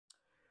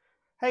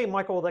Hey,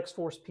 Michael with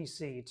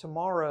XForcePC.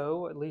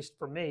 Tomorrow, at least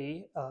for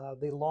me,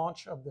 the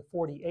launch of the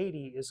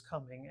 4080 is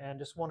coming, and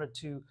just wanted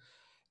to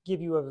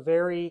give you a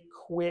very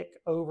quick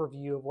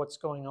overview of what's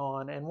going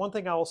on. And one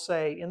thing I will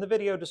say, in the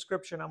video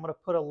description, I'm going to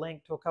put a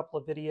link to a couple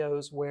of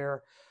videos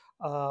where,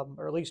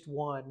 or at least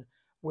one,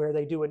 where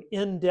they do an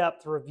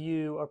in-depth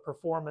review of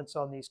performance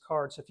on these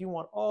cards. So if you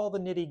want all the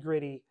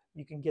nitty-gritty,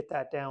 you can get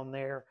that down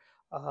there.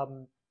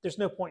 There's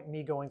no point in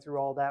me going through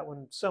all that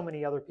when so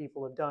many other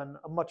people have done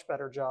a much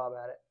better job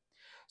at it.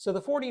 So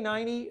the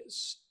 4090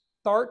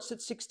 starts at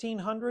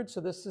 1600,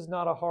 so this is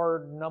not a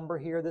hard number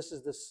here. This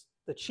is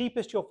the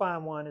cheapest you'll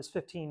find one is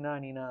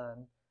 $1599, at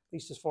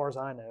least as far as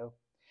I know.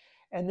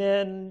 And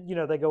then,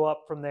 they go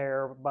up from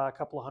there by a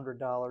couple of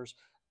 $100.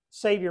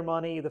 Save your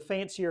money. The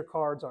fancier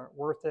cards aren't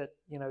worth it.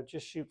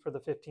 Just shoot for the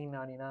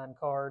 $1599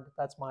 card.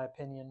 That's my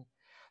opinion.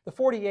 The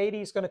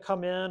 4080 is going to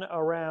come in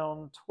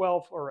around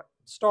 12 or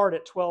start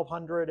at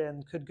 1200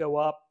 and could go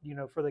up,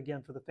 for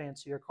the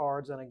fancier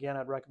cards. And again,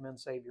 I'd recommend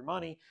save your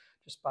money.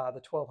 Just buy the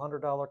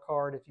 $1,200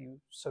 card if you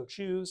so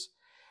choose.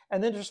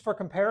 And then just for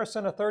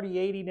comparison, a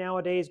 3080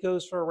 nowadays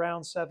goes for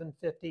around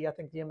 $750. I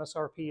think the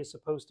MSRP is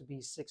supposed to be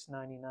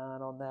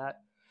 $699 on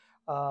that.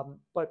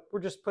 But we're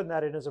just putting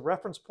that in as a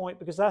reference point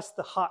because that's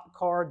the hot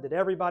card that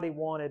everybody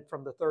wanted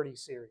from the 30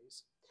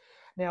 series.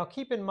 Now,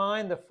 keep in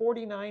mind the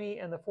 4090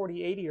 and the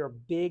 4080 are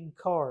big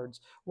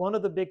cards. One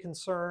of the big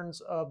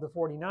concerns of the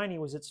 4090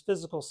 was its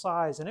physical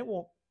size, and it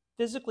won't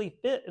physically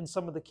fit in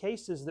some of the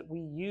cases that we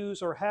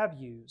use or have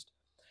used.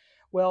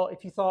 Well,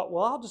 if you thought,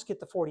 well, I'll just get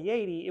the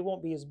 4080, it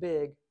won't be as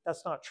big.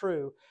 That's not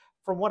true.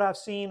 From what I've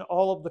seen,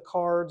 all of the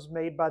cards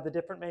made by the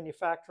different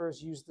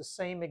manufacturers use the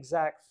same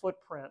exact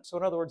footprint. So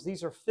in other words,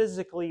 these are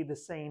physically the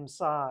same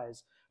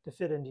size to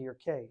fit into your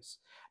case.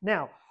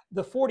 Now,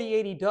 the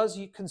 4080 does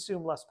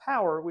consume less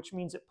power, which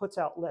means it puts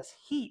out less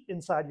heat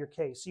inside your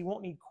case. So you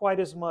won't need quite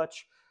as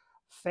much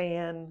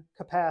fan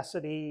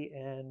capacity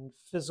and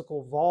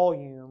physical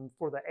volume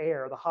for the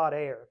air, the hot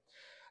air.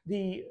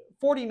 The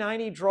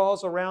 4090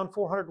 draws around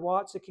 400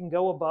 watts. It can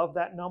go above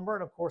that number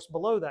and, of course,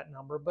 below that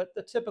number. But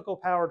the typical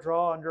power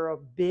draw under a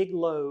big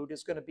load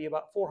is going to be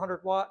about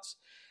 400 watts.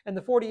 And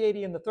the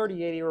 4080 and the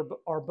 3080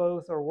 are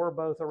both or were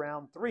both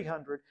around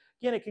 300.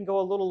 Again, it can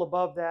go a little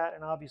above that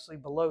and obviously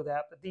below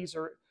that. But these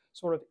are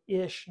sort of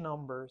ish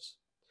numbers.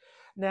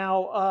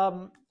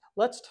 Now,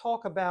 let's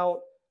talk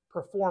about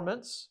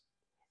performance.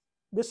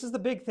 This is the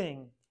big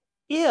thing.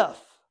 If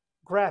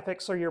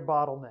graphics are your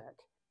bottleneck,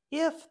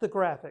 if the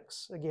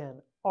graphics,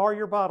 again, are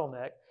your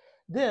bottleneck,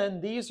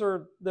 then these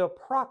are the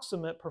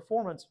approximate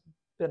performance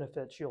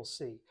benefits you'll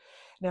see.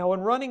 Now, when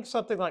running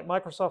something like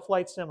Microsoft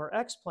Flight Sim or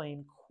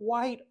X-Plane,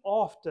 quite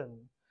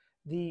often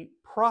the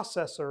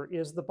processor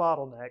is the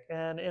bottleneck.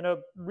 And in a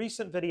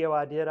recent video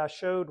I did, I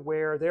showed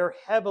where they're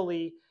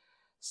heavily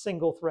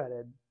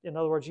single-threaded. In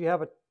other words, you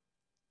have a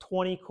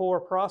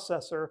 20-core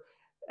processor.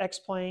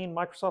 X-Plane,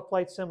 Microsoft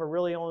Flight Sim are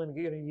really only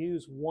going to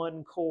use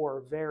one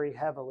core very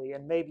heavily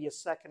and maybe a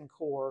second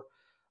core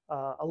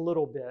a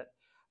little bit.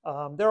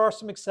 There are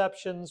some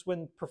exceptions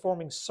when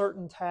performing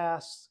certain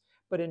tasks,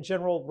 but in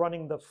general,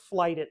 running the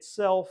flight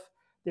itself,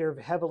 they're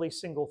heavily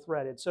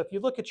single-threaded. So if you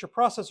look at your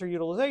processor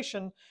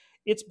utilization,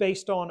 it's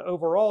based on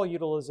overall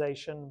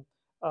utilization.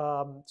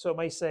 So it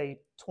may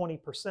say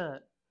 20%,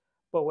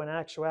 but when in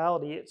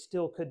actuality, it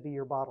still could be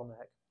your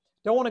bottleneck.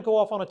 Don't want to go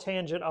off on a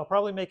tangent. I'll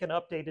probably make an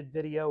updated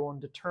video on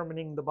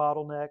determining the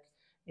bottleneck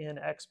in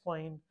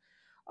X-Plane.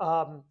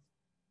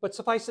 But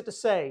suffice it to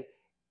say,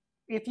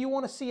 if you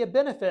want to see a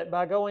benefit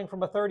by going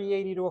from a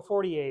 3080 to a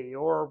 4080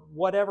 or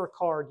whatever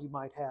card you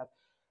might have,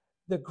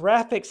 the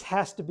graphics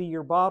has to be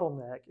your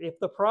bottleneck. If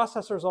the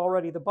processor is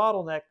already the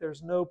bottleneck,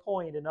 there's no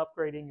point in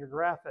upgrading your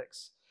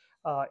graphics.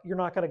 You're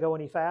not going to go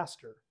any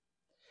faster.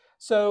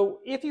 So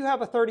if you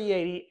have a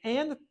 3080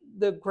 and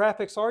the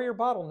graphics are your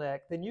bottleneck,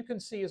 then you can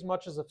see as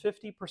much as a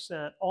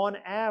 50% on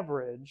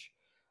average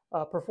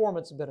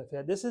performance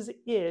benefit. This is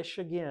ish,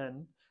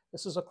 again.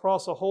 This is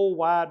across a whole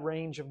wide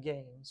range of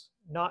games,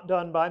 not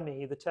done by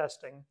me, the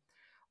testing.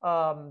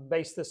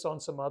 Based this on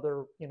some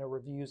other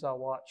reviews I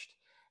watched.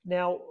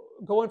 Now,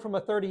 going from a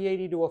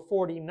 3080 to a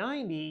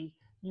 4090,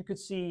 you could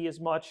see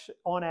as much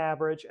on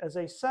average as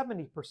a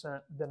 70%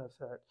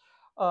 benefit.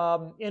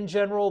 In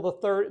general, the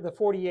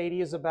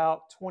 4080 is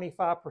about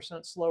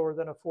 25% slower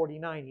than a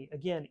 4090.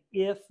 Again,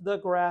 if the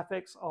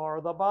graphics are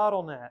the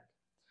bottleneck.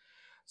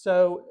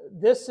 So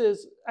this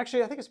is,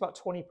 actually I think it's about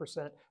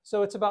 20%.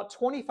 So it's about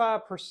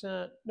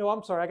 25%, no,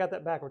 I'm sorry, I got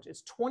that backwards.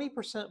 It's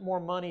 20% more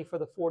money for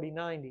the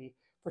 4090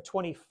 for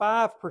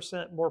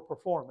 25% more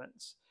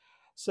performance.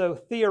 So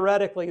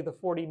theoretically, the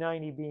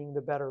 4090 being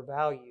the better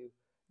value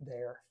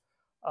there.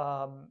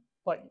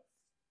 But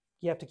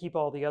you have to keep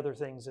all the other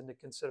things into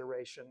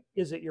consideration.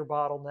 Is it your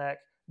bottleneck?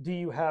 Do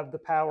you have the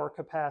power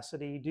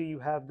capacity? Do you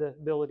have the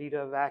ability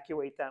to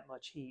evacuate that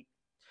much heat?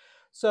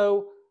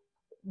 So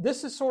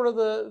this is sort of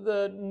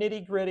the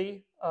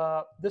nitty-gritty.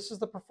 This is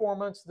the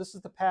performance. This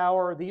is the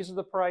power. These are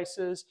the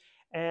prices.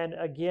 And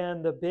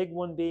again, the big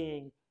one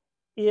being,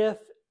 if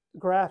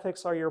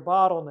graphics are your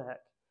bottleneck,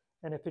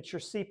 And if it's your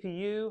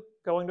CPU,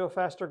 going to a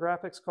faster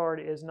graphics card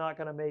is not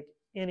going to make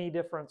any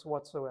difference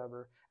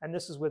whatsoever. And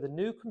this is with a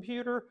new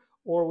computer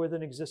or with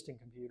an existing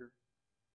computer.